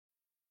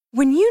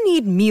When you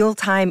need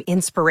mealtime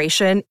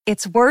inspiration,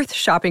 it's worth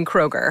shopping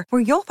Kroger,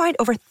 where you'll find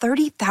over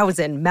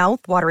 30,000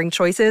 mouth-watering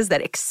choices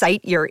that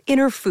excite your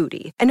inner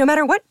foodie. And no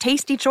matter what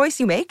tasty choice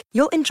you make,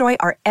 you'll enjoy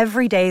our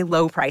everyday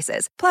low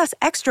prices, plus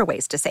extra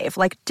ways to save,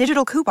 like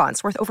digital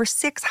coupons worth over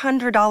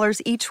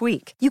 $600 each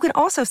week. You can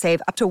also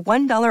save up to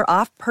 $1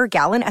 off per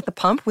gallon at the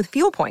pump with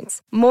fuel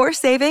points. More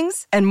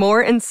savings and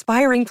more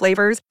inspiring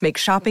flavors make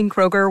shopping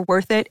Kroger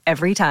worth it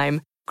every time.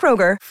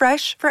 Kroger,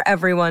 fresh for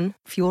everyone.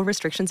 Fuel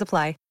restrictions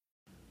apply.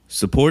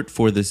 Support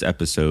for this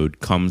episode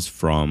comes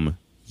from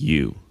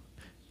you.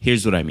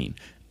 Here's what I mean.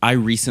 I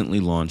recently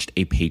launched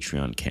a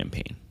Patreon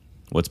campaign.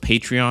 What's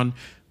Patreon?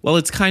 Well,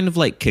 it's kind of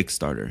like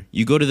Kickstarter.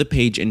 You go to the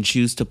page and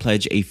choose to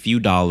pledge a few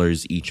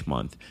dollars each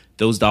month.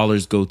 Those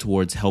dollars go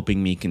towards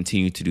helping me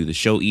continue to do the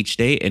show each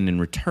day, and in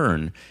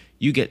return,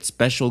 you get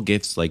special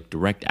gifts like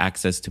direct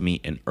access to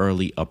me and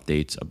early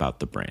updates about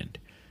the brand.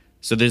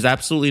 So there's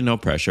absolutely no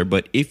pressure,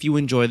 but if you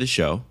enjoy the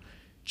show,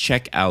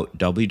 check out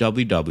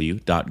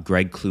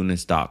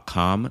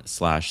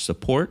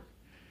www.gregclunis.com/support.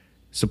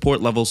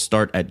 Support levels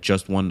start at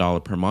just $1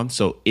 per month.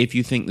 So if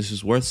you think this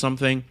is worth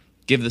something,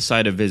 give the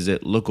site a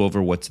visit, look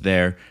over what's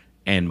there,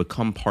 and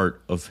become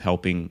part of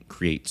helping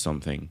create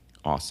something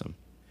awesome.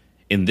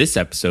 In this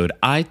episode,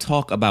 I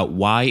talk about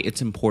why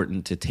it's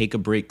important to take a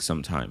break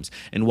sometimes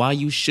and why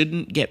you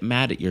shouldn't get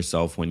mad at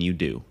yourself when you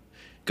do.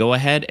 Go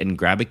ahead and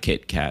grab a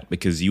Kit Kat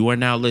because you are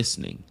now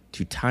listening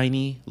to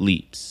Tiny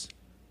Leaps,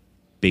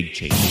 Big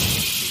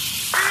Changes.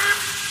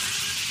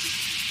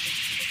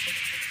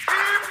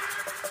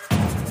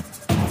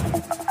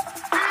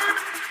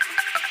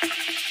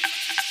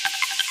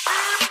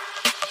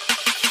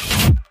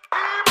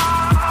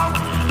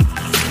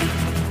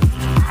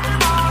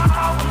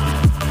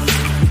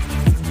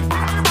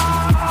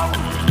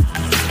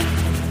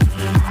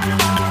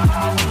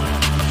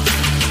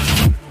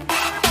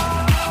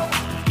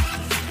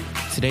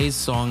 Today's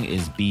song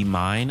is Be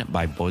Mine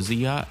by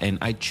Bozia, and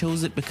I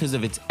chose it because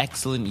of its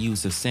excellent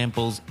use of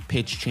samples,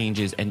 pitch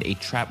changes, and a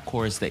trap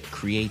chorus that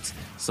creates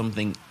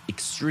something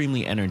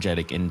extremely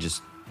energetic and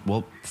just,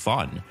 well,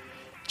 fun.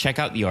 Check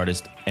out the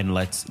artist, and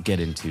let's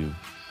get into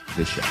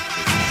the show.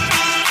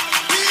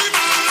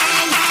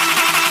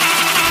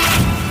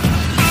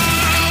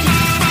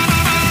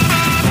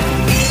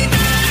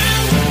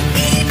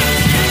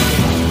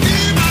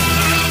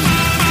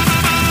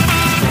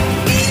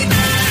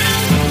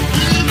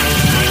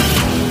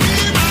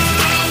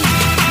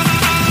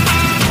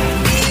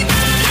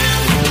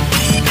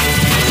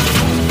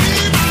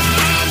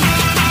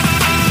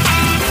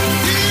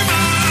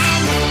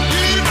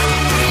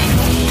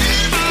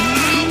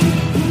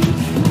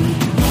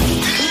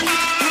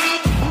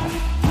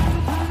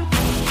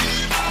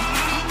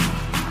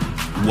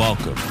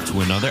 Welcome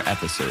to another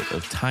episode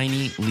of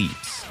Tiny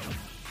Leaps,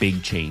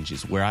 Big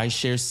Changes, where I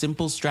share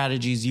simple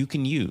strategies you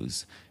can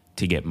use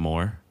to get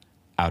more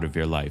out of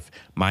your life.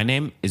 My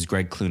name is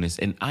Greg Clunis,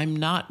 and I'm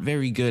not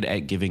very good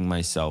at giving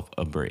myself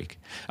a break.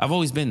 I've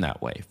always been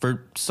that way.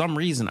 For some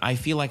reason, I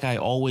feel like I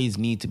always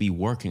need to be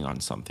working on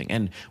something.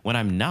 And when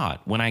I'm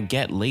not, when I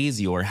get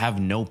lazy or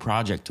have no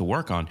project to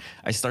work on,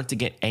 I start to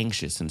get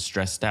anxious and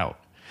stressed out.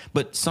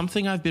 But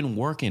something I've been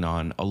working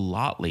on a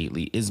lot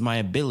lately is my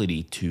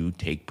ability to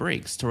take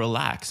breaks, to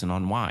relax and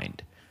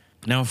unwind.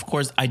 Now, of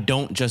course, I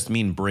don't just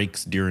mean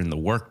breaks during the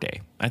workday.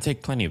 I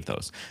take plenty of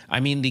those. I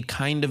mean the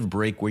kind of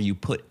break where you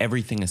put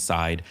everything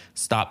aside,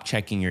 stop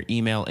checking your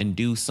email, and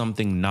do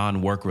something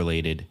non-work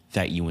related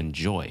that you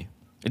enjoy.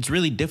 It's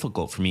really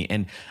difficult for me,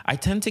 and I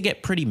tend to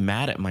get pretty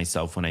mad at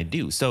myself when I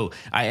do. So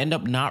I end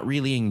up not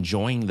really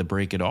enjoying the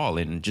break at all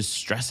and just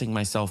stressing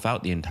myself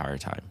out the entire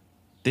time.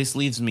 This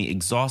leaves me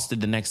exhausted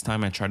the next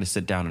time I try to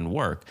sit down and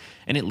work,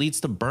 and it leads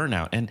to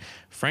burnout, and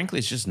frankly,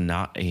 it's just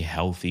not a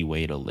healthy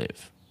way to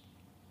live.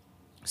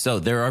 So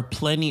there are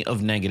plenty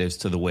of negatives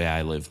to the way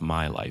I live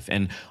my life,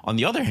 and on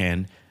the other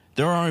hand,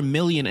 there are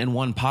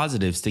 1,000,001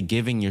 positives to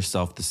giving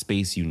yourself the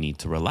space you need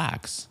to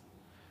relax.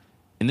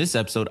 In this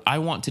episode, I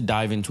want to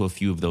dive into a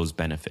few of those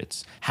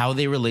benefits, how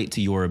they relate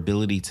to your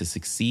ability to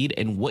succeed,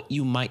 and what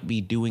you might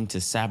be doing to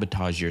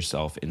sabotage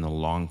yourself in the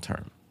long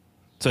term.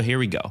 So here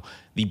we go.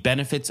 The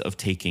benefits of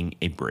taking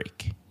a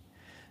break.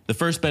 The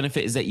first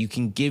benefit is that you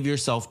can give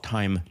yourself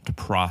time to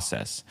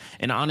process.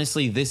 And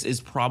honestly, this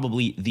is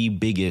probably the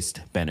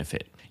biggest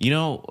benefit. You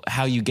know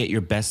how you get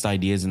your best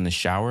ideas in the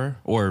shower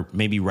or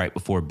maybe right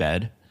before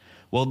bed?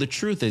 Well, the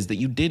truth is that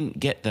you didn't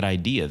get that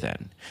idea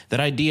then. That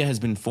idea has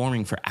been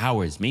forming for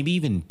hours, maybe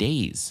even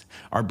days.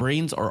 Our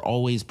brains are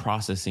always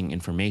processing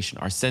information.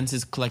 Our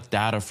senses collect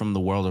data from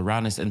the world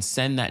around us and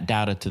send that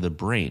data to the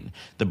brain.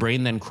 The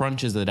brain then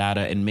crunches the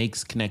data and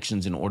makes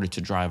connections in order to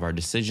drive our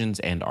decisions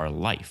and our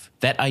life.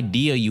 That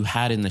idea you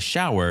had in the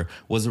shower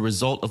was a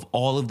result of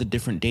all of the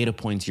different data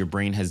points your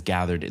brain has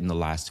gathered in the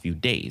last few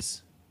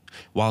days.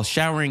 While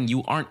showering,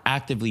 you aren't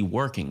actively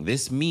working.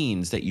 This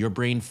means that your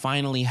brain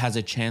finally has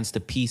a chance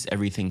to piece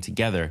everything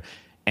together,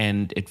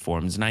 and it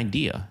forms an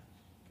idea.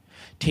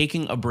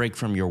 Taking a break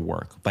from your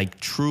work, like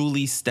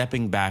truly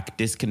stepping back,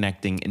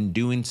 disconnecting, and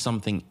doing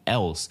something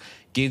else,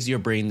 gives your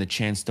brain the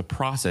chance to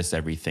process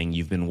everything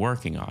you've been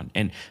working on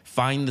and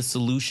find the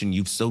solution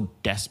you've so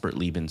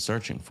desperately been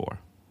searching for.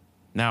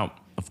 Now,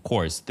 of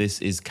course,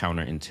 this is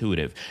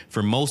counterintuitive.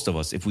 For most of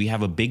us, if we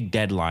have a big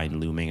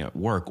deadline looming at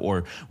work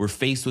or we're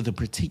faced with a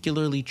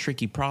particularly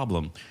tricky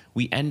problem,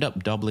 we end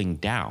up doubling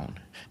down.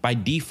 By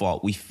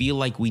default, we feel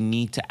like we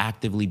need to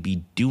actively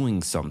be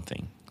doing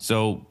something,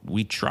 so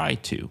we try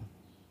to.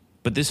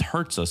 But this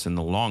hurts us in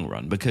the long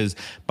run because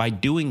by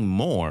doing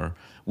more,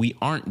 we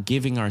aren't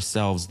giving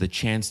ourselves the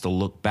chance to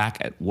look back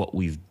at what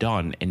we've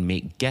done and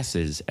make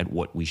guesses at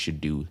what we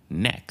should do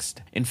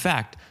next. In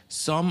fact,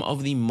 some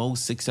of the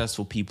most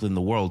successful people in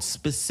the world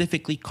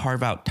specifically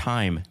carve out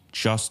time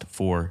just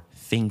for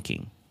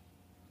thinking.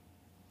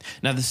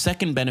 Now, the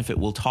second benefit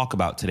we'll talk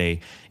about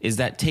today is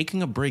that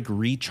taking a break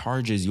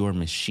recharges your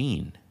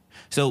machine.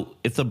 So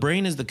if the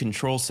brain is the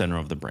control center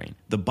of the brain,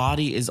 the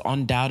body is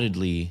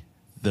undoubtedly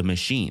the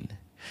machine.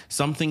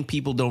 Something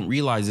people don't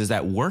realize is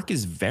that work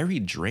is very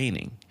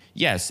draining.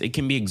 Yes, it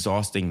can be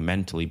exhausting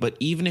mentally, but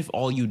even if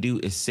all you do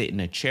is sit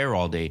in a chair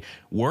all day,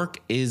 work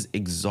is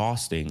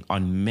exhausting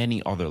on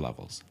many other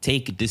levels.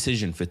 Take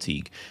decision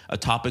fatigue, a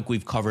topic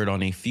we've covered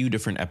on a few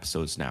different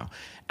episodes now.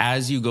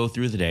 As you go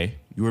through the day,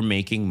 you are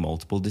making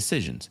multiple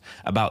decisions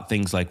about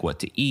things like what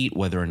to eat,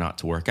 whether or not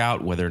to work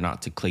out, whether or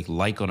not to click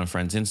like on a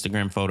friend's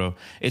Instagram photo.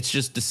 It's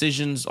just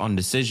decisions on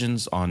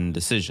decisions on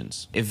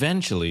decisions.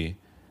 Eventually,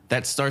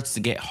 that starts to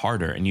get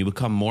harder and you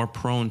become more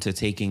prone to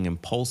taking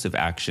impulsive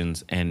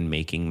actions and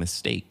making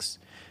mistakes.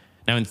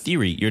 Now, in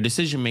theory, your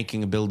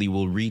decision-making ability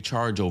will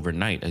recharge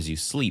overnight as you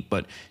sleep,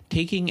 but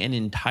taking an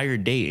entire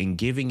day and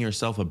giving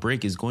yourself a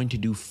break is going to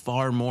do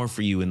far more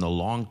for you in the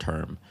long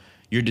term.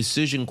 Your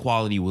decision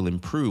quality will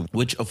improve,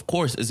 which of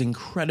course is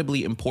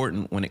incredibly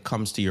important when it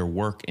comes to your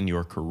work and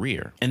your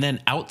career. And then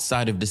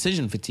outside of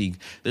decision fatigue,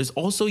 there's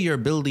also your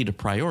ability to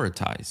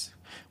prioritize.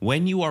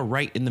 When you are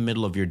right in the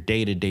middle of your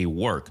day-to-day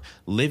work,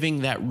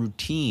 living that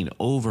routine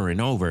over and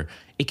over,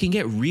 it can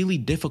get really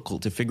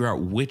difficult to figure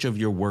out which of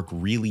your work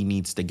really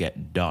needs to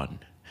get done.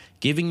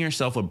 Giving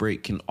yourself a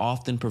break can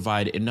often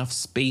provide enough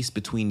space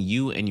between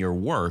you and your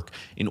work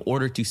in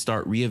order to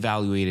start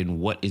reevaluating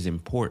what is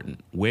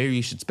important, where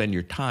you should spend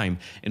your time,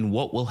 and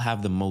what will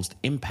have the most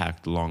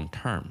impact long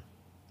term.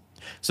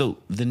 So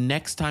the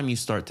next time you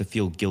start to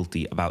feel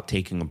guilty about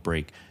taking a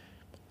break,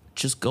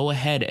 just go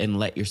ahead and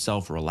let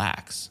yourself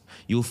relax.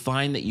 You'll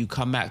find that you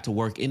come back to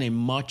work in a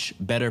much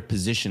better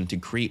position to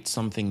create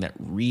something that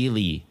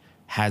really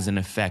has an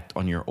effect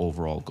on your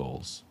overall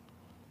goals.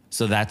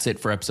 So that's it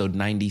for episode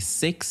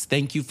 96.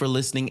 Thank you for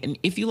listening. And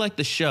if you like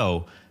the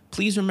show,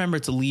 please remember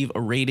to leave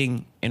a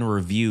rating and a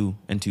review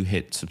and to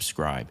hit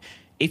subscribe.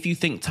 If you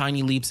think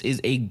Tiny Leaps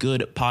is a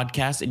good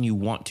podcast and you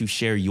want to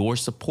share your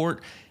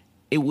support,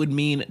 it would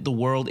mean the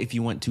world if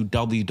you went to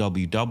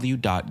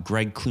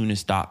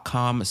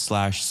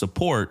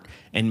www.gregclunis.com/support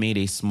and made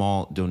a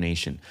small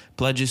donation.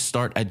 Pledges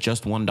start at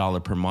just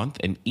 $1 per month,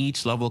 and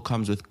each level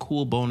comes with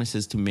cool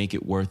bonuses to make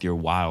it worth your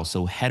while.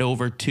 So head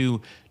over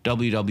to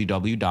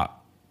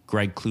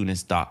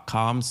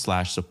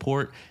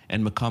www.gregclunis.com/support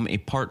and become a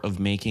part of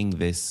making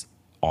this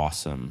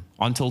awesome.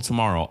 Until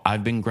tomorrow,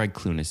 I've been Greg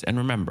Clunis, and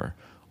remember,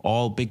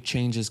 all big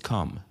changes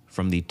come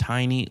from the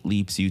tiny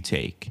leaps you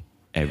take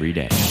every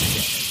day.